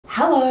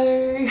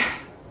Hello,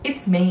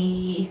 it's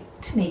me,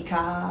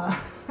 Tanika.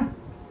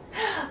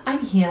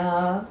 I'm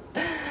here.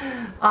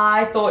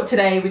 I thought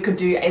today we could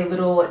do a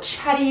little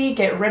chatty,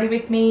 get ready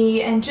with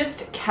me and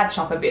just catch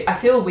up a bit. I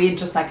feel weird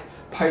just like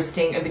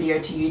posting a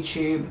video to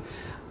YouTube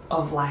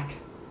of like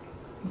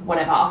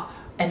whatever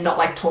and not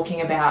like talking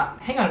about,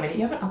 hang on a minute,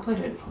 you haven't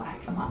uploaded for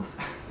like a month.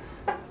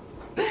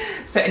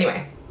 So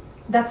anyway,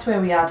 that's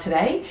where we are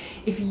today.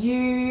 If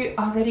you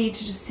are ready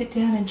to just sit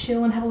down and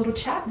chill and have a little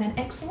chat, then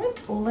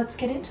excellent, let's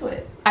get into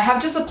it. I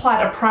have just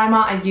applied a primer.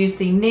 I used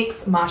the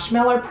NYX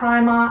Marshmallow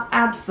Primer.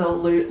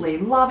 Absolutely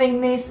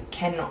loving this,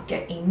 cannot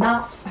get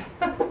enough.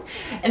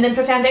 And then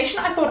for foundation,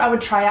 I thought I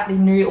would try out the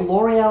new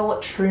L'Oreal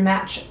True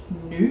Match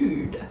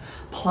Nude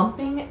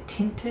Plumping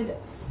Tinted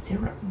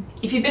Serum.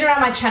 If you've been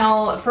around my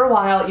channel for a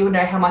while, you would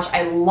know how much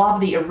I love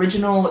the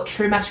original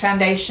True Match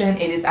foundation.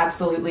 It is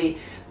absolutely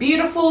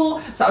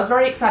beautiful. So I was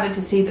very excited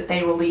to see that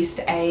they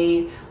released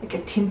a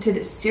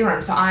tinted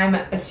serum. So I'm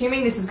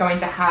assuming this is going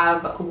to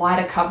have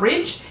lighter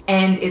coverage,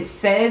 and it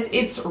says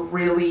it's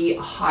really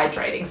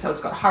hydrating. So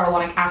it's got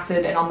hyaluronic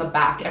acid, and on the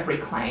back every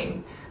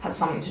claim has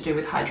something to do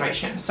with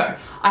hydration. So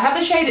I have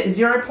the shade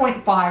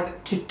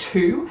 0.5 to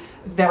 2,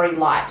 very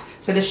light.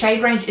 So the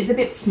shade range is a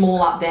bit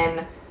smaller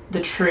than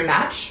the True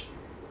Match,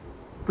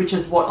 which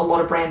is what a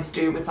lot of brands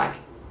do with like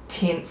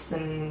tints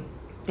and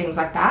things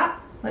like that.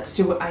 Let's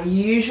do what I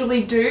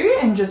usually do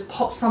and just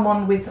pop some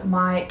on with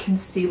my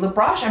concealer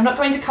brush. I'm not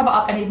going to cover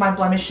up any of my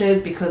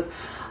blemishes because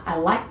I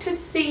like to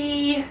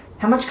see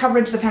how much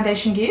coverage the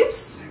foundation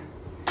gives.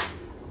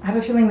 I have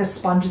a feeling the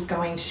sponge is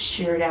going to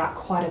sheer it out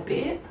quite a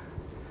bit.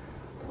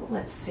 But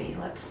let's see,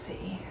 let's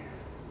see.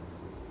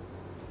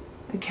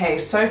 Okay,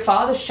 so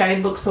far the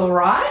shade looks all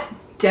right.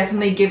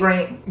 Definitely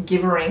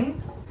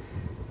givering.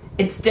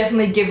 It's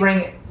definitely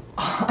giving,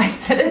 oh, I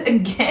said it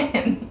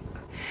again.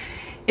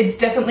 It's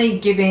definitely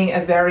giving a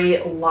very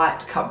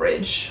light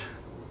coverage.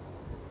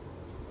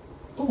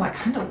 Oh, I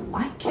kind of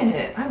like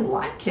it. I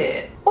like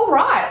it. All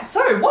right,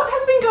 so what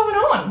has been going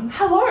on?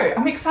 Hello,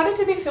 I'm excited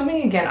to be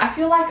filming again. I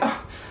feel like,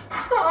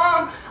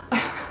 I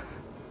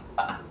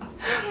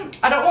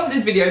don't want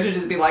this video to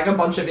just be like a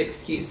bunch of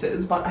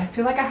excuses, but I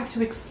feel like I have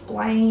to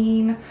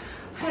explain.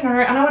 I know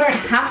I don't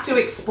have to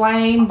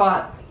explain,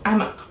 but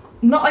I'm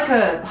not like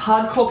a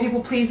hardcore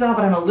people pleaser,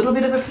 but I'm a little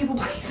bit of a people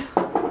pleaser.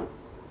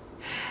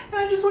 And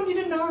I just want you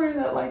to know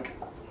that like,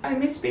 I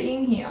miss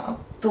being here.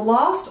 The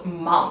last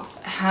month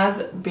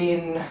has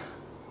been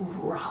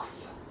rough.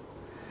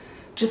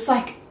 Just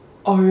like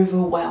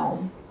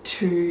overwhelmed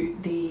to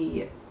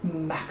the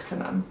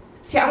maximum.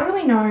 See, I don't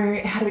really know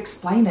how to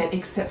explain it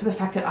except for the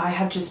fact that I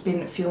have just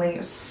been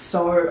feeling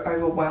so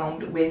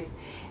overwhelmed with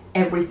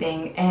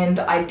everything, and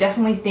I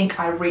definitely think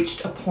I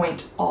reached a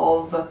point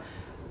of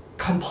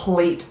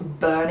complete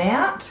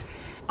burnout.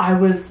 I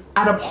was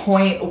at a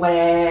point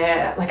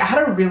where like I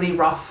had a really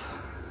rough,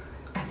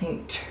 I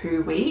think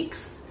 2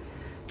 weeks.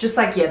 Just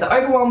like, yeah, the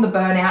overwhelm, the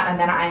burnout, and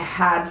then I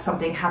had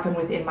something happen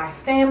within my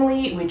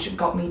family which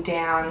got me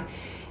down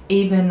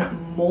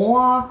even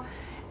more,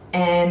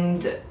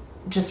 and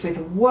just with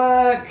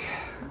work,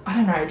 I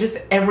don't know,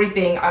 just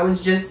everything. I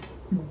was just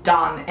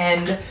done,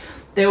 and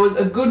there was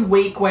a good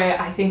week where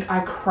I think I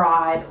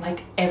cried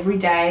like every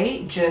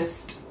day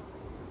just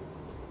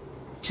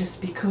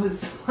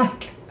because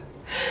like,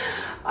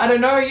 I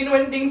don't know, you know,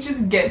 when things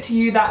just get to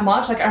you that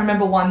much. Like I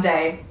remember one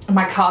day,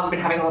 my car's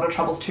been having a lot of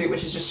troubles too,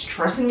 which is just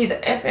stressing me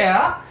the F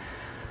out.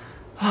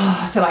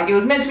 So like it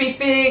was meant to be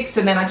fixed,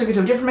 and then I took it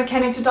to a different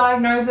mechanic to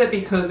diagnose it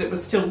because it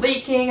was still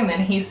leaking, and then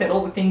he said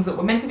all the things that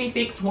were meant to be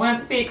fixed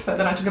weren't fixed, so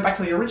then I took it back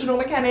to the original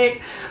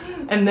mechanic,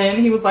 and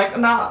then he was like,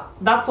 nah,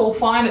 that's all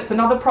fine, it's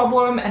another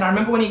problem. And I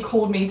remember when he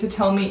called me to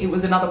tell me it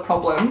was another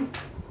problem,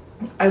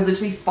 I was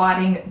literally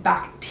fighting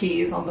back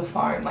tears on the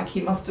phone. Like he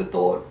must have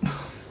thought,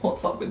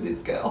 what's up with this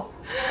girl?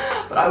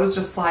 But I was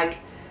just like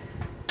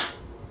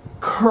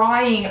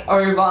crying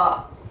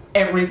over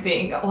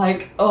everything,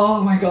 like,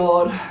 oh my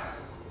god,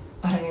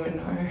 I don't even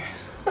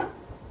know.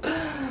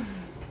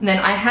 And then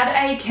I had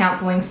a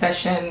counseling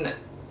session,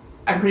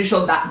 I'm pretty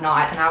sure that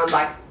night, and I was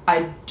like,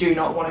 I do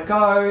not want to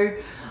go,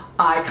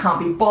 I can't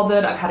be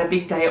bothered, I've had a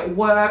big day at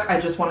work, I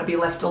just want to be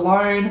left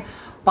alone.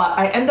 But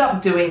I ended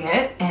up doing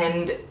it,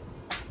 and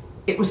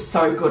it was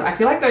so good. I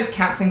feel like those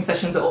counseling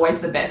sessions are always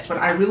the best. When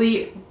I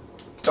really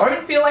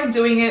don't feel like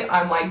doing it,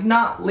 I'm like,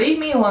 nah, leave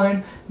me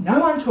alone, no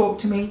one talk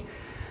to me.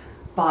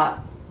 But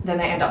then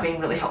they end up being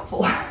really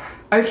helpful.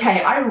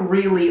 Okay, I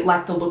really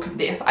like the look of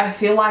this. I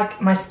feel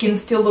like my skin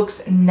still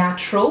looks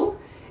natural.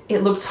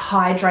 It looks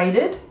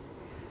hydrated.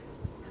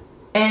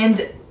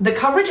 And the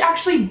coverage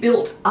actually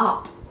built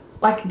up.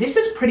 Like this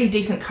is pretty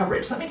decent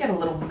coverage. Let me get a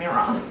little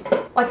mirror.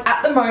 Like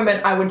at the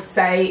moment, I would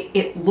say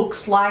it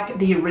looks like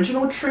the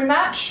original True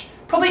Match.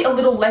 Probably a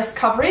little less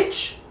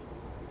coverage,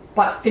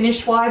 but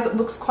finish wise, it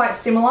looks quite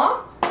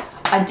similar.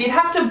 I did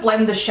have to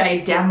blend the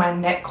shade down my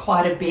neck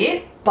quite a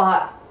bit,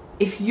 but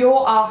if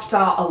you're after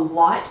a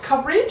light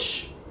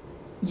coverage,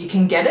 you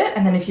can get it.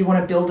 And then if you want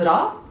to build it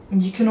up,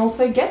 you can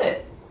also get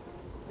it.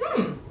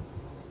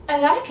 I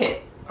like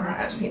it. All right,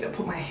 I just need to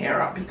put my hair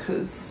up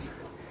because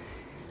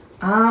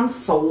I'm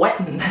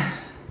sweating.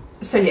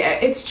 So yeah,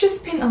 it's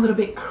just been a little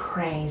bit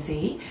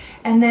crazy.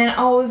 And then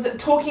I was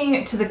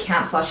talking to the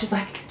counselor. She's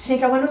like,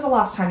 Tanika, when was the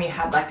last time you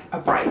had like a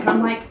break? And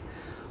I'm like,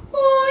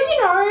 oh,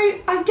 you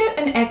know, I get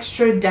an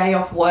extra day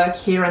off work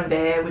here and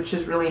there, which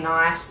is really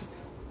nice.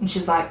 And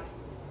she's like,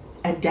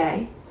 a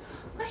day?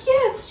 I'm like,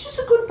 yeah, it's just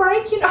a good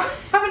break, you know,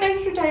 have an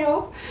extra day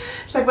off.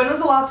 She's like, when was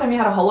the last time you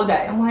had a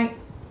holiday? I'm like,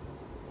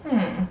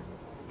 And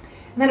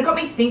then it got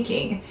me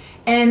thinking,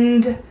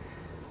 and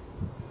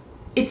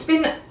it's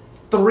been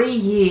 3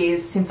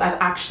 years since I've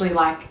actually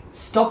like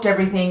stopped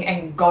everything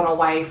and gone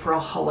away for a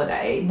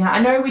holiday. Now I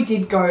know we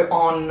did go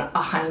on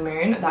a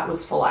honeymoon that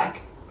was for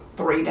like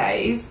 3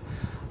 days,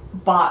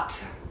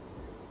 but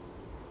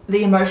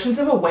the emotions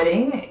of a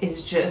wedding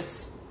is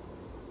just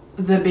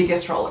the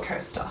biggest roller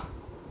coaster.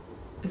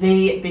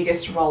 The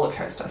biggest roller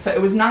coaster. So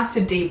it was nice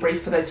to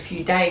debrief for those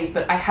few days,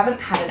 but I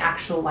haven't had an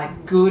actual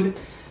like good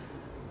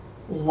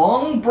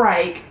long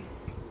break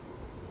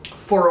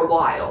for a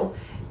while.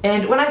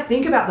 And when I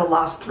think about the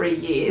last 3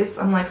 years,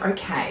 I'm like,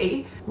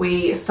 okay,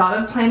 we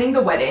started planning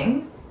the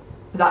wedding,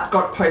 that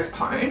got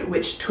postponed,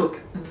 which took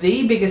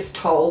the biggest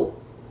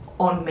toll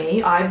on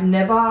me. I've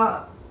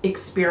never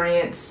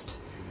experienced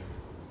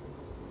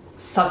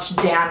such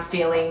down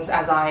feelings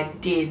as I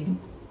did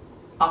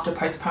after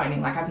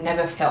postponing. Like, I've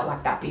never felt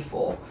like that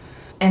before.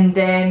 And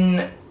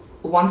then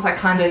once I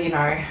kind of, you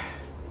know,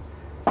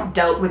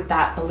 dealt with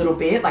that a little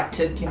bit, like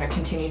to, you know,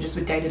 continue just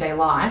with day-to-day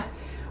life,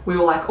 we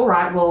were like, all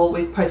right, well,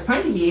 we've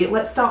postponed a year,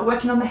 let's start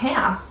working on the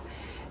house.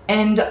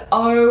 And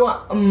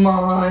oh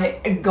my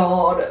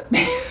God,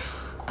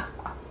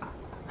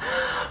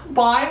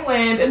 buying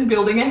land and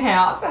building a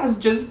house has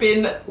just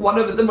been one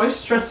of the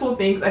most stressful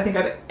things I think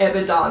I've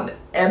ever done,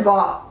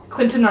 ever.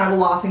 Clinton and I were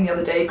laughing the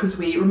other day because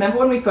we remember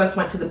when we first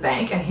went to the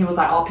bank and he was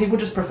like, oh, people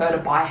just prefer to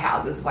buy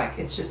houses, like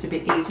it's just a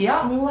bit easier.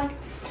 And we were like,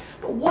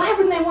 but why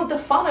wouldn't they want the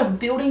fun of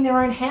building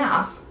their own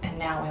house? And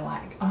now we're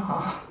like,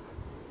 oh,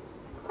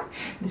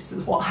 this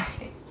is why.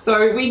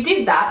 So we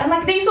did that, and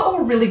like these are all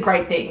really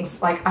great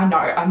things. Like, I know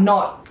I'm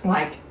not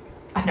like,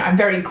 I know I'm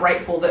very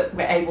grateful that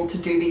we're able to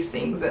do these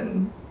things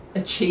and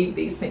achieve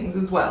these things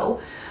as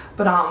well,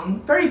 but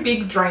very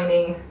big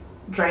draining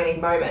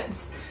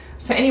moments.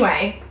 So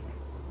anyway,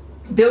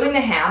 building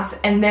the house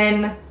and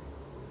then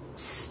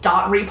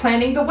start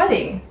replanning the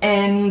wedding,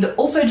 and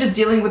also just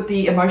dealing with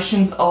the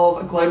emotions of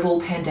a global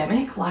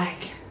pandemic.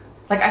 Like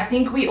I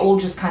think we all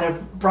just kind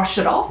of brush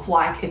it off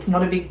like it's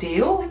not a big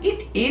deal. Like,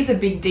 it is a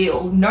big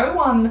deal. No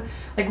one,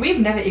 like, we've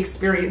never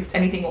experienced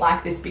anything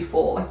like this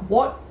before. Like,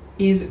 what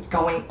is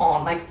going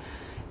on? Like,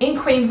 in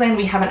Queensland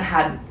we haven't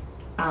had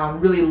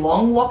really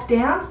long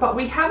lockdowns, but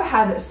we have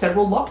had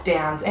several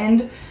lockdowns,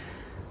 and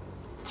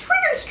it's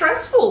freaking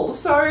stressful.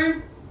 So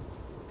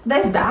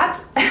there's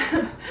that.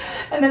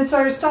 And then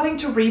so starting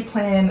to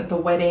replan the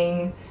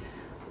wedding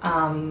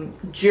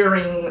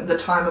during the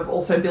time of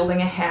also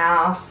building a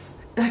house.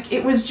 Like,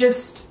 it was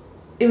just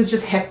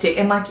hectic.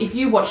 And like, if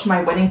you watched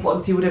my wedding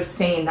vlogs, you would have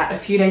seen that a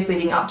few days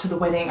leading up to the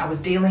wedding I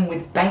was dealing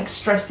with bank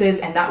stresses,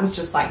 and that was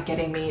just like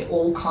getting me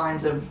all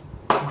kinds of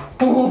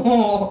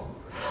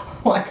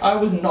like, I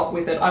was not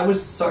with it. I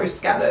was so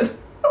scattered.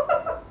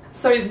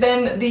 So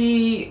then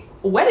the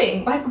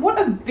wedding, like,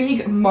 what a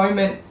big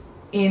moment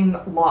in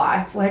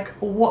life. Like,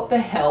 what the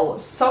hell,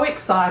 so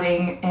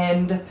exciting.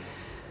 And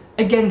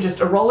again,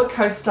 just a roller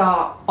coaster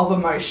of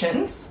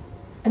emotions.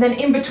 And then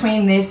in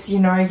between this, you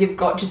know, you've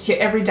got just your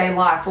everyday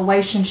life,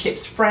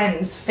 relationships,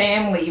 friends,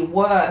 family,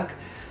 work,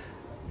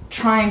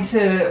 trying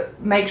to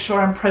make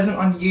sure I'm present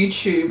on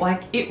YouTube.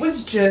 Like, it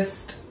was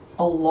just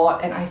a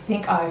lot, and I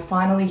think I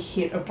finally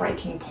hit a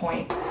breaking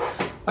point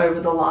over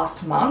the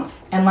last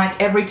month. And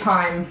like, every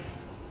time,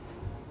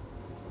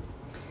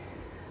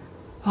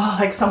 oh,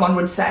 like someone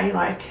would say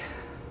like,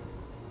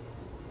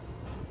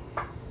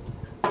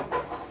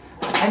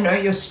 I know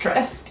you're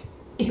stressed,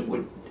 it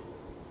would,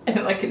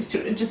 and like, it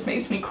just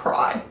makes me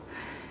cry.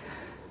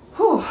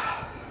 Whew.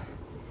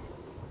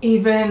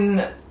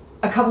 Even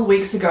a couple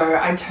weeks ago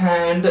I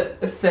turned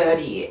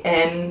 30,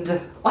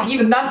 and like,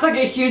 even that's like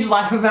a huge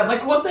life event.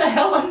 Like, what the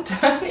hell, I'm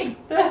turning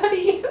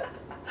 30.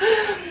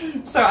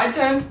 So I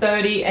turned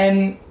 30,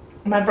 and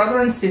my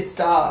brother and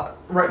sister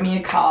wrote me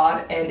a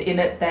card, and in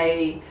it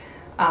they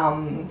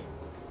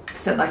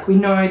said like, we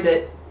know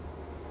that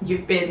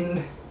you've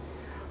been,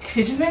 because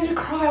it just makes me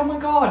cry, oh my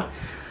God.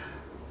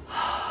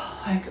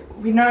 Like,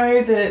 we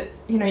know that,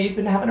 you know, you've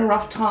been having a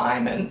rough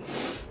time, and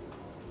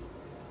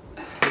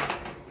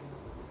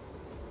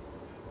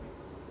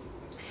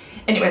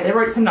anyway, they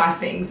wrote some nice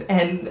things,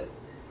 and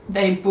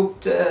they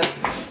booked a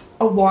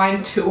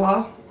wine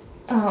tour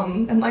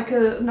and like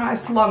a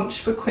nice lunch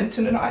for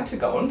Clinton and I to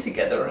go on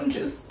together and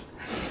just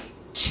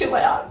chill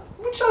out,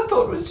 which I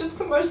thought was just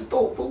the most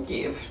thoughtful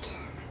gift.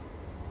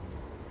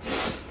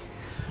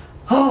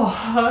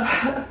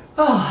 Oh,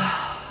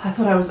 I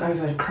thought I was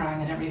over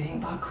crying and everything,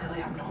 but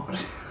clearly I'm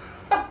not.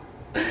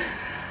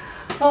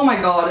 Oh my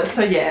God.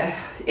 So yeah,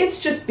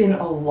 it's just been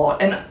a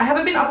lot, and I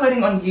haven't been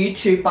uploading on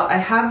YouTube, but I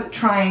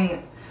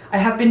I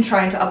have been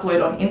trying to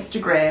upload on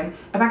Instagram.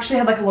 I've actually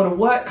had like a lot of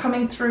work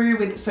coming through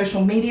with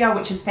social media,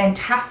 which is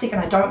fantastic,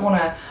 and I don't want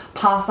to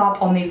pass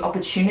up on these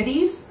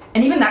opportunities.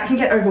 And even that can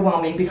get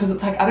overwhelming because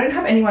it's like I don't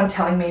have anyone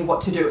telling me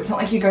what to do. It's not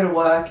like you go to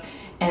work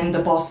and the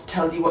boss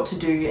tells you what to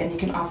do and you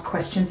can ask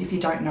questions if you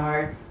don't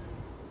know.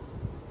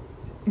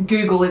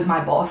 Google is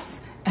my boss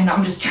and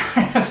I'm just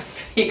trying to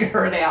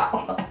figure it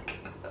out. Like,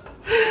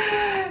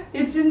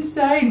 it's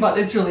insane, but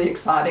it's really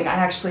exciting. I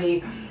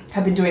actually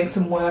have been doing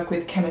some work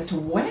with Chemist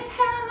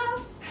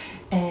Warehouse,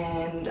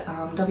 and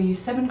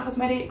W7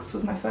 Cosmetics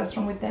was my first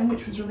one with them,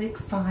 which was really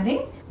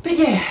exciting. But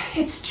yeah,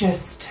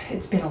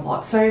 it's been a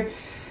lot. So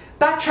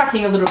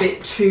backtracking a little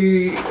bit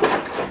to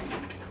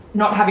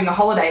not having a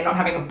holiday, not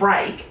having a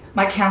break,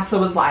 my counsellor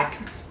was like,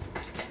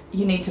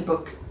 you need to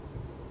book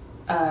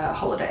a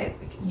holiday.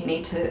 You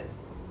need to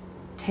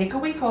take a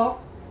week off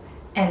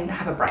and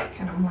have a break.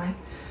 And I'm like,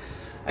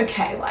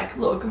 okay, like,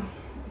 look,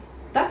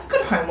 that's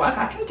good homework,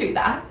 I can do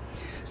that.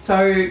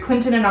 So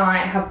Clinton and I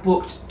have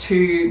booked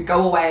to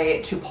go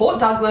away to Port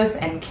Douglas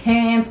and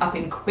Cairns up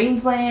in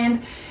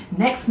Queensland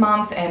next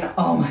month, and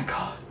oh my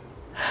god,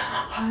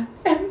 I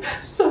am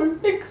so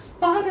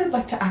excited,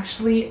 like, to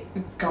actually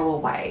go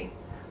away.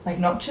 Like,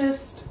 not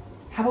just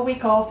have a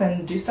week off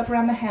and do stuff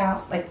around the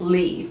house, like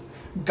leave,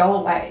 go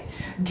away,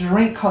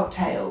 drink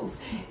cocktails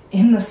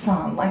in the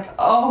sun, like,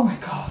 oh my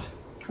god.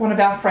 One of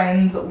our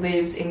friends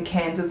lives in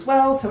Cairns as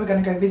well, so we're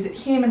going to go visit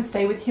him and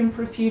stay with him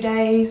for a few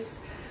days.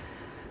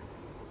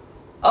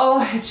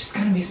 Oh, it's just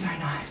going to be so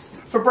nice.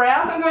 For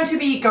brows, I'm going to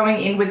be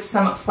going in with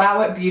some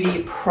Flower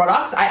Beauty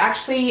products. I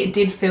actually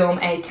did film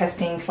a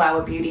testing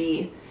Flower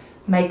Beauty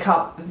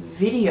makeup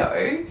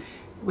video,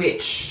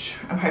 which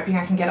I'm hoping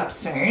I can get up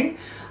soon.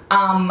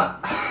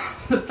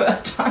 The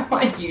first time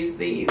I used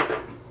these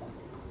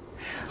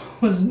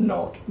was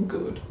not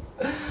good.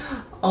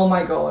 Oh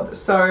my god.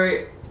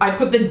 So I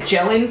put the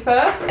gel in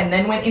first and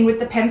then went in with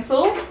the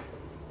pencil.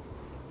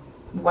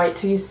 Wait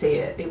till you see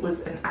it. It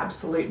was an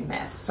absolute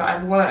mess. So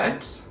I've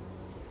learned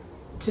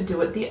to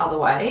do it the other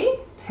way.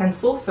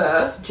 Pencil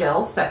first,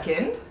 gel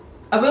second.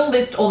 I will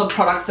list all the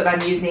products that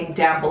I'm using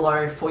down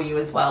below for you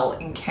as well,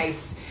 in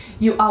case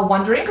you are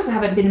wondering, because I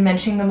haven't been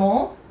mentioning them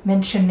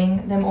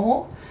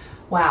all.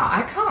 Wow,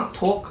 I can't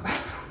talk.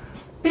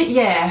 But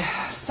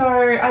yeah, so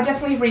I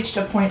definitely reached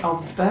a point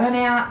of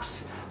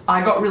burnout.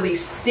 I got really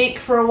sick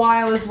for a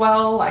while as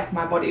well. Like,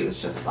 my body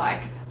was just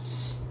like,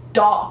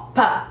 stop,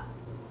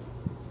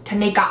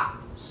 Tanika,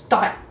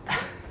 stop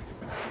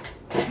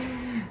it.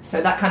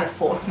 So that kind of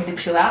forced me to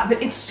chill out.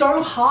 But it's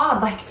so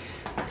hard. Like,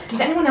 does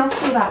anyone else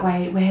feel that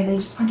way, where they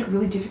just find it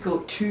really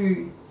difficult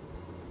to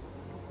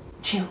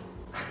chill?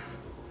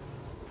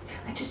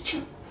 Like, just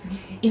chill.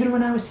 Even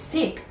when I was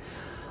sick,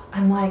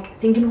 I'm like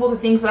thinking of all the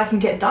things that I can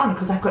get done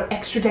because I've got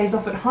extra days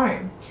off at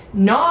home.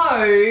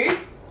 No,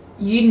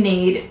 you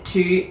need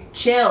to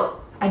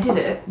chill. I did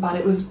it, but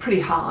it was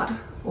pretty hard.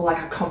 Well, like,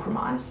 I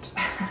compromised.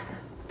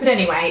 But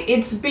anyway,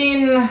 it's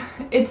been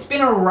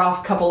a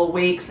rough couple of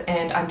weeks,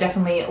 and I'm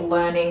definitely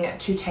learning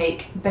to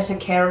take better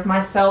care of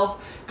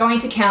myself. Going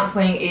to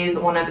counselling is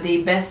one of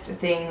the best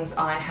things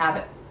I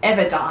have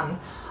ever done.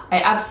 I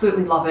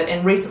absolutely love it,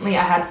 and recently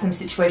I had some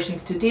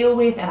situations to deal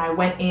with, and I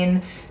went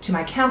in to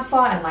my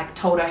counsellor and like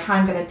told her how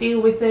I'm going to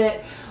deal with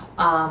it.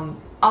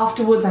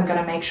 Afterwards, I'm going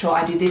to make sure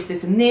I do this,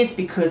 this and this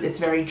because it's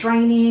very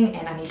draining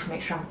and I need to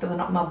make sure I'm filling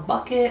up my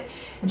bucket.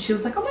 And she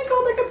was like, oh my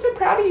god, like, I'm so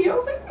proud of you. I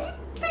was like,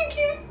 thank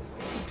you.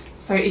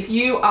 So if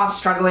you are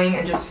struggling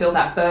and just feel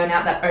that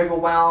burnout, that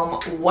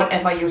overwhelm,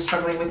 whatever you're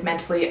struggling with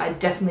mentally, I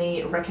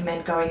definitely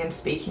recommend going and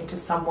speaking to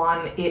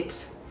someone.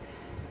 It's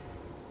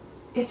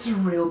a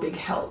real big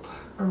help,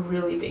 a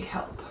really big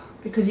help.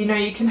 Because, you know,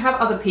 you can have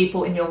other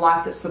people in your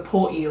life that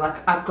support you.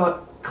 Like, I've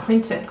got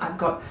Clinton, I've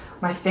got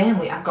my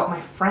family, I've got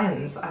my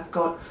friends, I've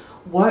got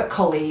work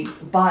colleagues,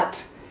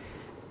 but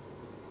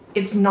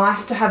it's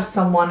nice to have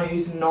someone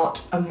who's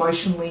not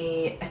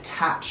emotionally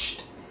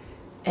attached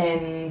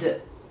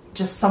and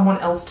just someone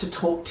else to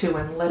talk to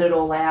and let it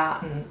all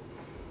out. And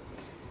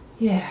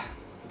yeah,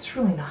 it's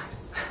really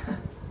nice.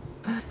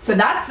 So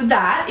that's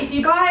that. If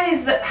you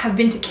guys have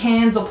been to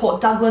Cairns or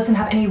Port Douglas and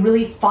have any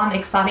really fun,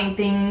 exciting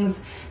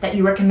things that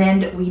you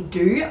recommend we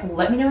do,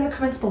 let me know in the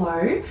comments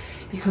below,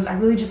 because I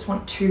really just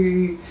want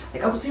to,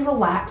 like, obviously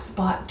relax,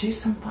 but do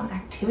some fun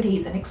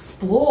activities and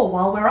explore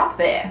while we're up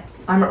there.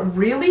 I'm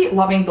really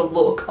loving the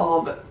look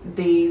of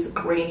these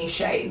greeny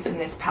shades in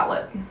this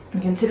palette.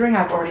 And considering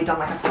I've already done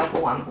like a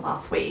purple one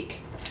last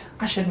week,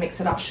 I should mix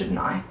it up, shouldn't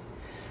I?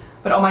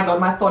 But oh my god,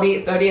 my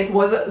 30th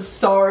was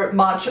so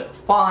much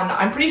fun.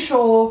 I'm pretty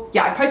sure,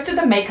 yeah, I posted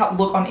the makeup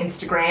look on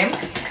Instagram,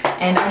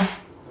 and I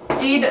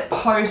did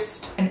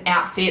post an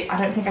outfit.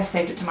 I don't think I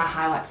saved it to my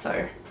highlights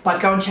though.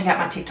 But go and check out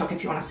my TikTok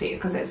if you want to see it,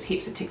 because there's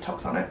heaps of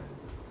TikToks on it.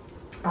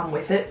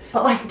 With it.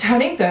 But like,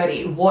 turning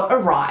 30, what a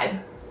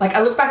ride. Like,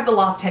 I look back at the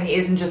last 10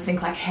 years and just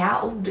think like,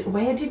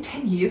 where did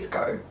 10 years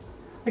go?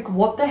 Like,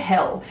 what the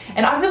hell?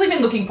 And I've really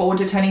been looking forward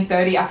to turning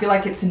 30. I feel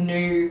like it's a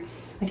new,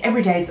 like,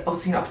 every day is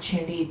obviously an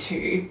opportunity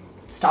to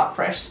start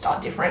fresh,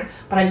 start different.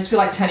 But I just feel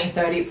like turning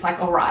 30, it's like,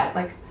 all right,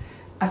 like,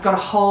 I've got a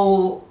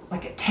whole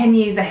like 10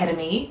 years ahead of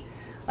me,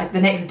 like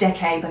the next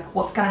decade, like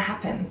what's gonna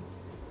happen?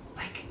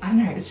 Like, I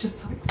don't know, it's just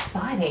so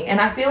exciting. And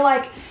I feel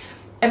like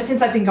ever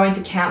since I've been going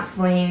to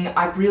counseling,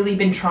 I've really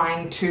been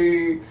trying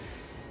to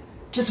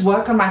just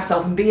work on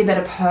myself and be a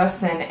better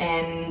person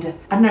and,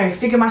 I don't know,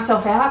 figure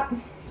myself out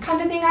kind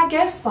of thing, I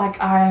guess.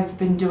 Like, I've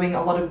been doing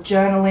a lot of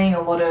journaling,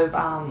 a lot of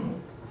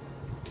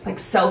like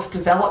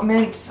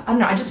self-development. I don't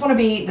know, I just want to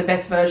be the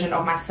best version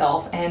of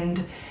myself,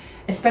 and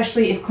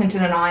especially if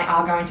Clinton and I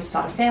are going to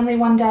start a family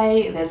one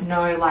day, there's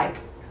no like,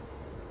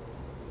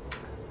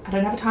 I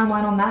don't have a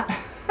timeline on that,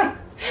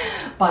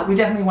 but we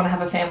definitely want to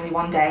have a family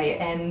one day,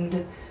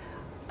 and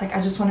like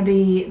I just want to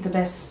be the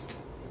best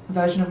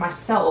version of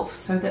myself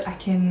so that I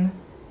can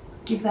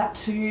give that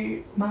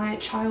to my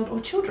child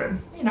or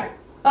children, you know.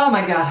 Oh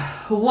my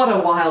god, what a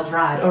wild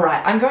ride.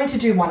 Alright, I'm going to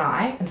do one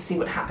eye and see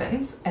what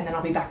happens, and then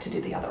I'll be back to do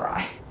the other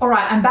eye.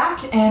 Alright, I'm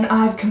back and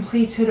I've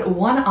completed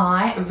one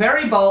eye.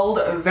 Very bold,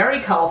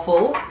 very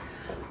colourful.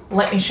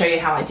 Let me show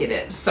you how I did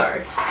it.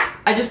 So,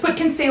 I just put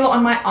concealer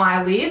on my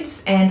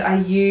eyelids and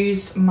I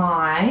used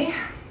my...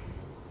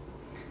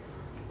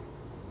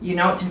 You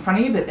know it's in front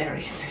of you, but there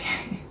it is,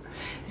 okay.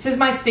 This is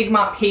my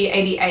Sigma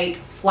P18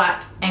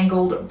 flat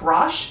angled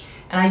brush,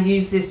 and I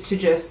use this to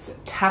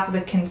just tap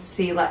the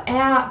concealer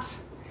out.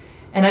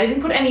 And I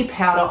didn't put any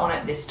powder on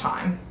it this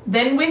time.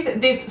 Then with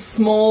this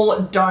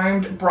small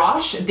domed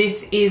brush,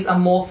 this is a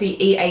Morphe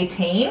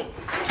E18.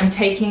 I'm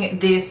taking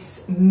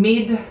this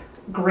mid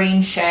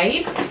green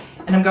shade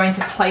and I'm going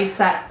to place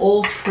that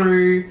all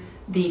through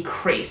the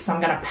crease. So I'm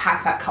going to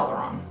pack that color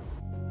on.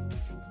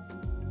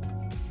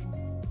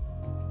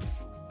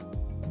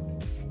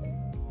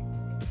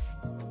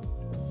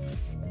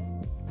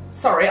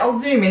 Sorry, I'll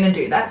zoom in and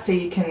do that so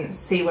you can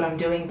see what I'm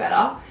doing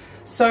better.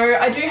 So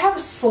I do have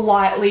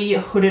slightly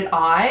hooded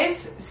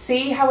eyes.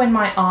 See how when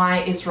my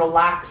eye is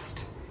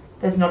relaxed,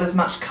 there's not as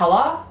much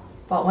color,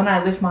 but when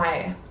I lift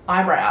my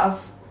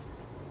eyebrows,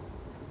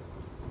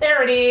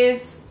 there it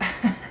is.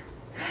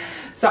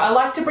 So I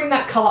like to bring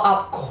that color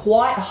up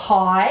quite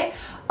high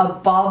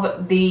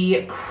above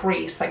the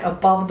crease, like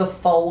above the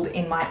fold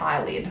in my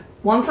eyelid.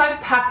 Once I've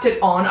packed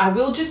it on, I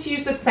will just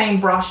use the same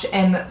brush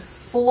and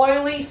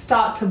slowly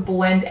start to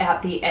blend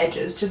out the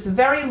edges, just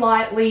very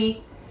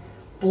lightly.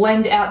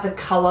 Blend out the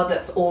color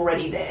that's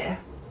already there.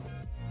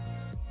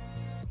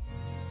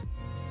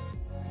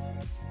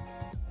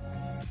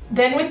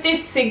 Then with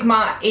this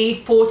Sigma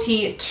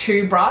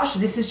E42 brush,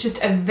 this is just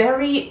a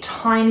very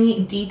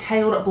tiny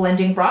detailed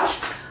blending brush.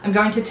 I'm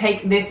going to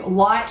take this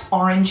light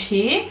orange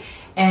here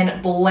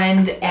and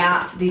blend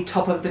out the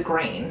top of the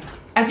green.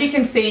 As you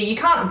can see, you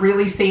can't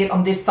really see it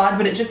on this side,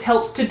 but it just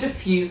helps to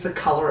diffuse the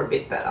color a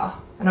bit better.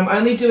 And I'm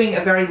only doing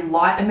a very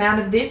light amount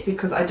of this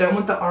because I don't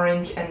want the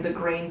orange and the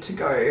green to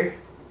go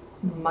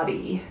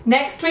muddy.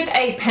 Next, with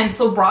a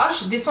pencil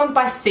brush, this one's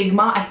by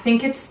Sigma. I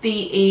think it's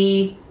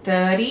the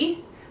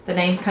E30. The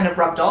name's kind of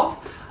rubbed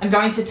off. I'm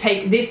going to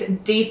take this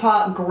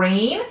deeper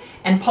green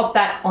and pop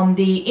that on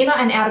the inner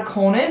and outer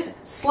corners,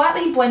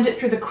 slightly blend it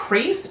through the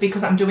crease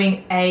because I'm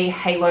doing a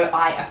halo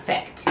eye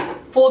effect.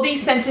 For the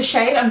center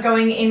shade, I'm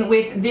going in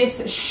with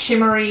this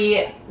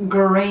shimmery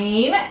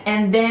green,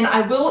 and then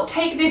I will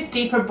take this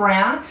deeper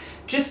brown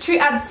just to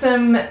add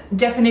some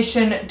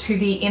definition to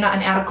the inner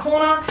and outer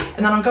corner,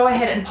 and then I'll go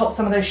ahead and pop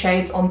some of those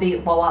shades on the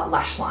lower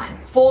lash line.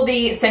 For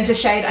the center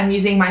shade, I'm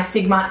using my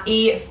Sigma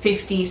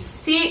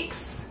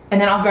E56, and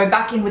then I'll go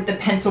back in with the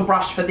pencil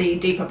brush for the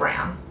deeper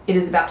brown. It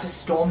is about to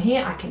storm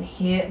here. I can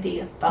hear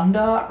the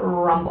thunder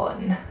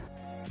rumbling.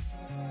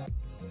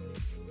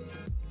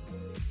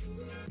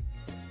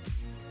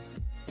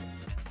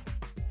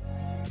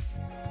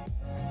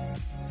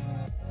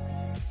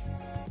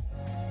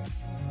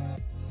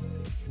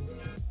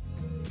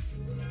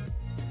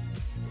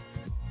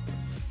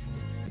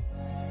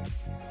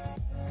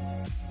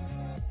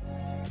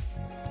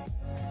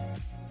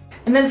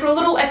 And then for a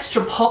little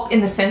extra pop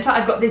in the center,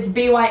 I've got this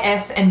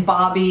BYS and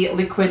Barbie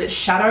liquid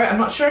shadow. I'm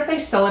not sure if they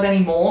sell it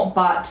anymore,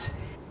 but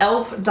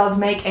Elf does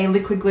make a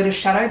liquid glitter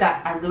shadow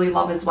that I really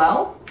love as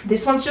well.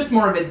 This one's just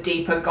more of a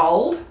deeper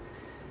gold.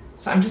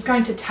 So I'm just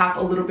going to tap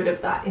a little bit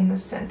of that in the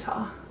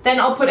center. Then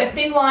I'll put a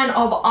thin line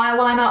of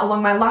eyeliner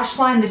along my lash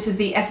line. This is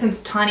the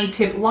Essence Tiny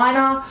Tip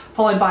Liner,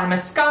 followed by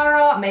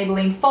mascara,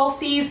 Maybelline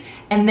Falsies,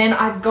 and then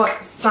I've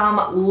got some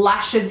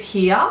lashes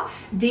here.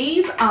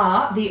 These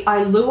are the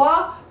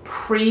Eylure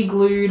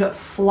Pre-Glued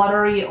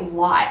Fluttery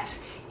Light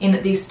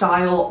in the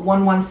style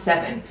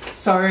 117.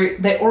 So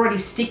they're already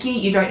sticky,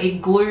 you don't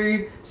need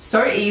glue,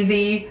 so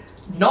easy,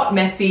 not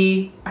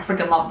messy. I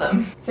freaking love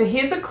them. So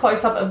here's a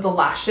close-up of the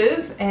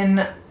lashes, and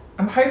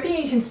I'm hoping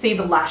you can see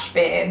the lash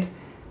bed.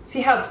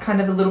 See how it's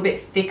kind of a little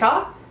bit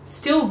thicker?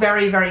 Still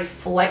very, very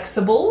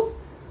flexible,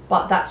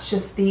 but that's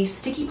just the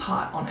sticky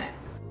part on it.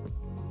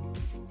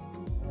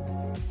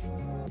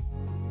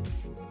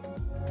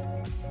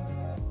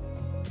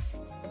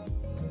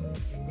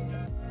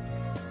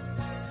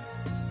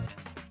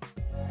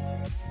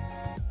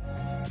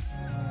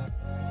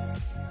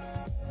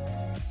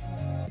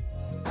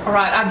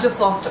 Alright, I've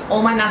just lost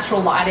all my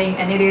natural lighting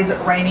and it is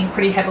raining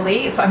pretty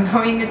heavily, so I'm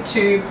going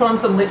to put on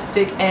some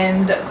lipstick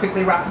and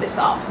quickly wrap this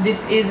up.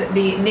 This is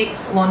the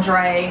NYX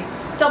Lingerie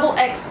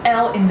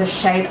XXL in the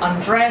shade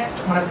Undressed,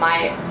 one of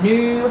my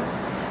new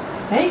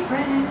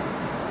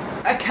favorites.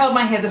 I curled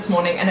my hair this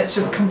morning and it's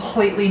just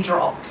completely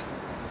dropped.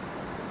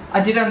 I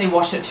did only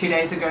wash it 2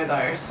 days ago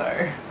though,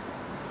 so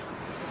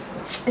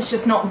it's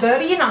just not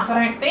dirty enough,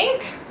 I don't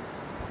think.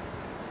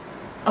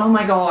 Oh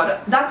my god,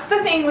 that's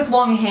the thing with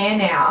long hair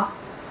now.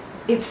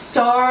 It's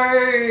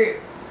so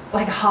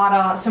like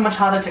harder, so much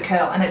harder to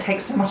curl, and it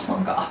takes so much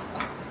longer.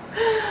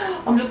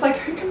 I'm just like,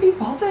 who can be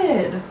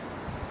bothered?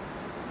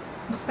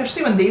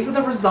 Especially when these are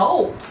the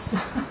results.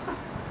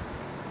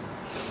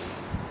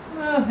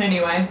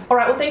 Anyway.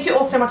 Alright, well thank you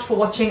all so much for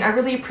watching. I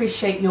really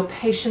appreciate your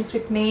patience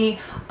with me.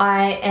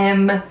 I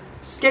am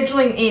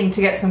scheduling in to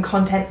get some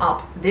content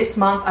up this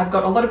month. I've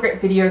got a lot of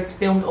great videos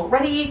filmed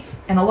already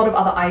and a lot of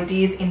other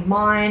ideas in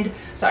mind,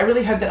 so I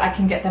really hope that I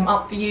can get them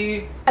up for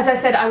you. As I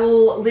said, I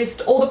will list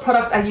all the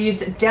products I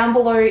used down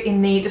below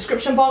in the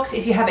description box.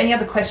 If you have any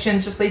other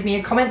questions, just leave me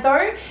a comment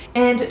though,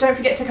 and don't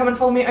forget to come and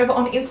follow me over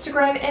on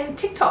Instagram and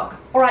TikTok.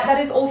 Alright,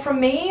 that is all from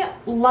me.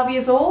 Love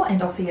yous all,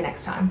 and I'll see you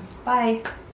next time. Bye.